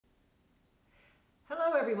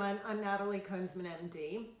everyone, I'm Natalie Kunsman,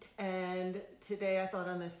 MD, and today I thought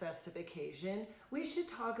on this festive occasion we should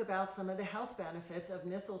talk about some of the health benefits of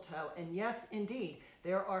mistletoe. And yes, indeed,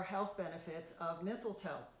 there are health benefits of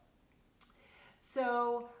mistletoe.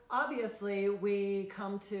 So obviously we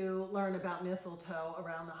come to learn about mistletoe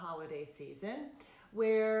around the holiday season,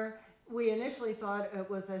 where we initially thought it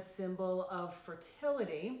was a symbol of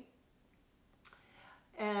fertility.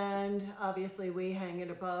 And obviously we hang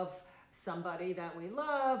it above somebody that we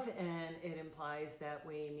love, and it implies that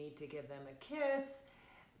we need to give them a kiss.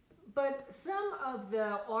 But some of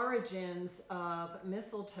the origins of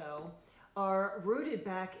mistletoe are rooted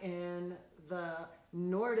back in the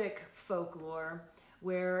Nordic folklore,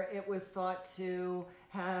 where it was thought to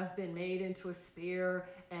have been made into a spear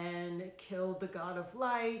and killed the god of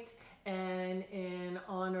light, and in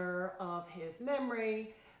honor of his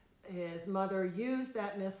memory, his mother used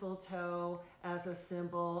that mistletoe as a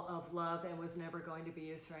symbol of love and was never going to be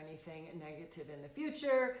used for anything negative in the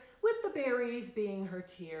future, with the berries being her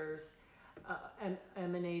tears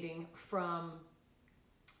emanating from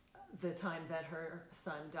the time that her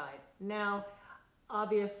son died. Now,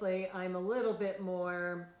 obviously, I'm a little bit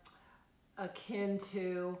more akin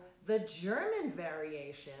to the German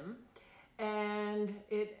variation, and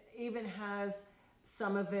it even has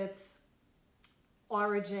some of its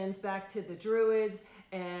origins back to the Druids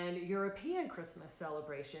and European Christmas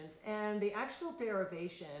celebrations. And the actual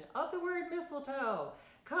derivation of the word mistletoe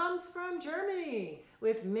comes from Germany,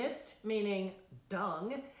 with mist meaning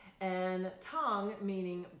dung and tong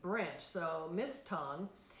meaning branch, so misttong.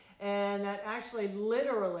 And that actually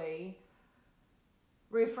literally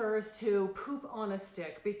refers to poop on a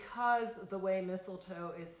stick, because the way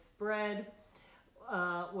mistletoe is spread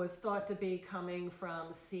was thought to be coming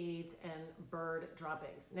from seeds and bird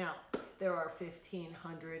droppings. Now, there are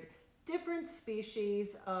 1,500 different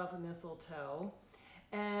species of mistletoe,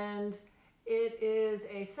 and it is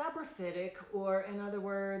a saprophytic, or in other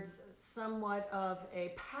words, somewhat of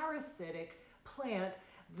a parasitic plant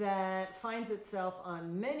that finds itself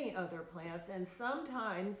on many other plants and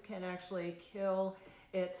sometimes can actually kill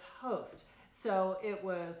its host. So it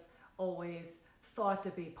was always thought to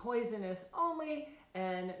be poisonous only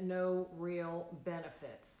and no real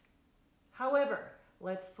benefits. However,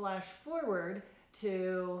 let's flash forward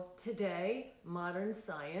to today, modern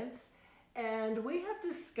science, and we have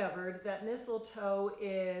discovered that mistletoe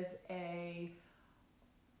is a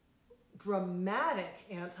dramatic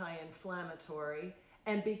anti-inflammatory,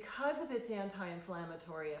 and because of its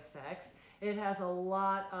anti-inflammatory effects, it has a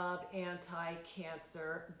lot of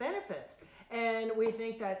anti-cancer benefits. And we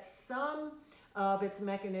think that some of its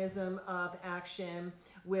mechanism of action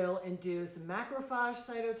will induce macrophage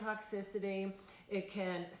cytotoxicity. It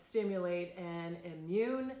can stimulate an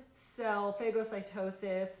immune cell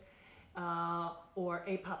phagocytosis or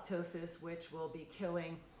apoptosis, which will be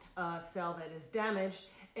killing a cell that is damaged.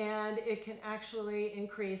 And it can actually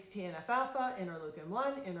increase TNF-alpha,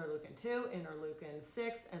 interleukin-1, interleukin-2,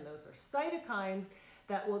 interleukin-6, and those are cytokines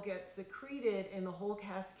that will get secreted in the whole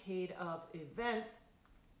cascade of events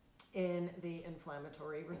in the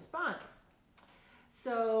inflammatory response.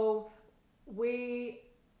 So we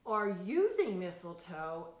are using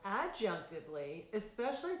mistletoe adjunctively,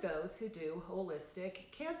 especially those who do holistic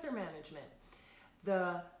cancer management.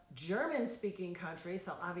 The German-speaking countries,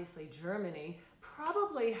 so obviously Germany,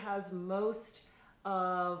 probably has most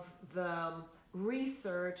of the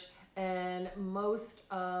research and most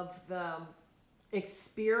of the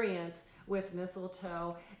experience with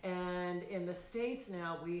mistletoe. And in the States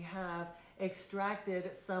now, we have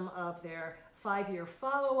extracted some of their 5-year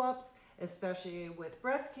follow-ups, especially with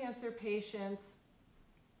breast cancer patients,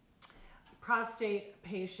 prostate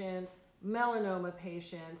patients, melanoma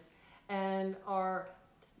patients, and are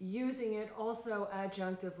using it also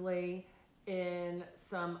adjunctively in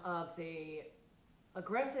some of the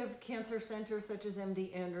aggressive cancer centers such as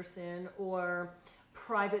MD Anderson, or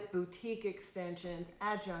private boutique extensions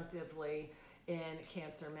adjunctively in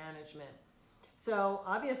cancer management. So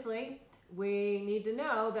obviously we need to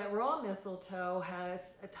know that raw mistletoe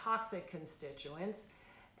has a toxic constituents,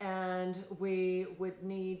 and we would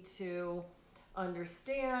need to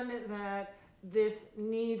understand that this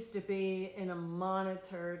needs to be in a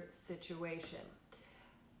monitored situation.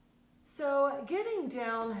 So getting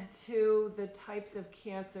down to the types of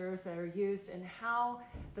cancers that are used and how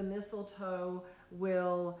the mistletoe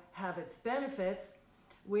will have its benefits,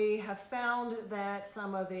 we have found that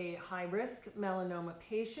some of the high-risk melanoma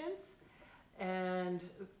patients and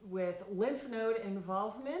with lymph node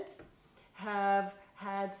involvement have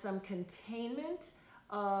had some containment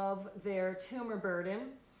of their tumor burden,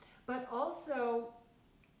 but also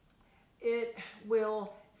it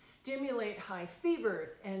will stimulate high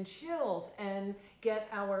fevers and chills and get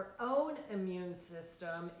our own immune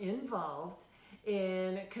system involved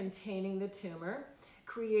in containing the tumor,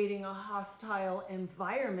 creating a hostile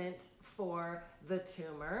environment for the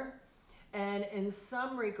tumor, and in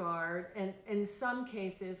some regard, and in some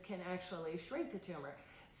cases, can actually shrink the tumor.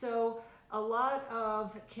 So a lot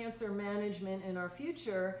of cancer management in our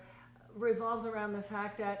future revolves around the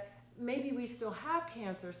fact that maybe we still have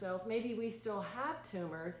cancer cells, maybe we still have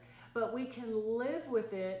tumors, but we can live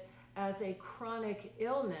with it as a chronic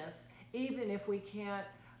illness, even if we can't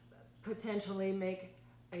potentially make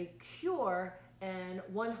a cure and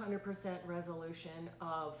 100% resolution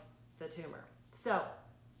of the tumor. So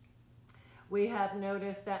we have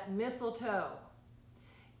noticed that mistletoe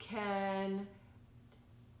can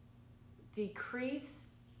decrease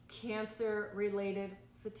cancer-related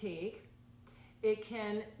fatigue. It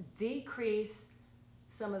can decrease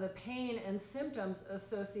some of the pain and symptoms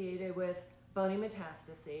associated with bony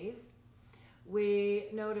metastases. We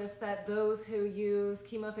notice that those who use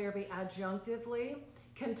chemotherapy adjunctively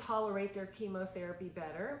can tolerate their chemotherapy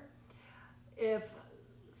better. If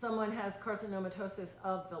someone has carcinomatosis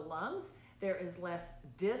of the lungs, there is less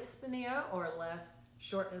dyspnea or less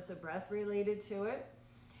shortness of breath related to it.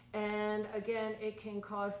 And again, it can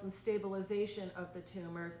cause some stabilization of the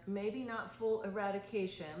tumors, maybe not full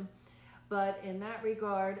eradication, but in that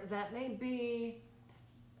regard, that may be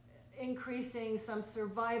increasing some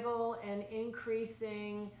survival and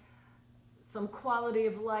increasing some quality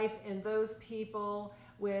of life in those people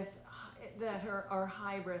that are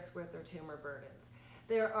high risk with their tumor burdens.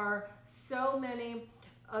 There are so many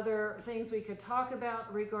other things we could talk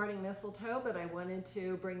about regarding mistletoe, but I wanted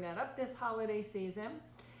to bring that up this holiday season.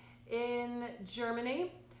 In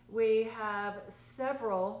Germany, we have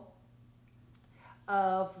several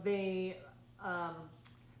of the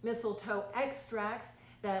mistletoe extracts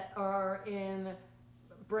that are in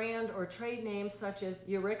brand or trade names such as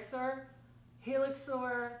Elixir,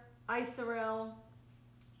 Helixor, Isorel,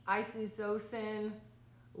 Isozocin,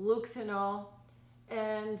 Luctinol,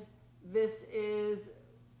 and this is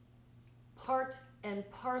part and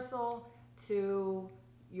parcel to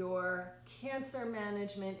your cancer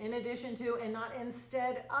management in addition to and not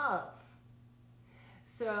instead of.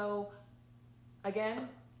 So again,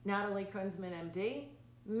 Natalie Kunsman, MD,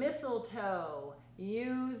 mistletoe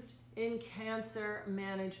used in cancer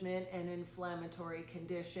management and inflammatory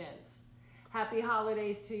conditions. Happy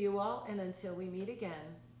holidays to you all, and until we meet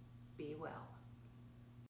again, be well.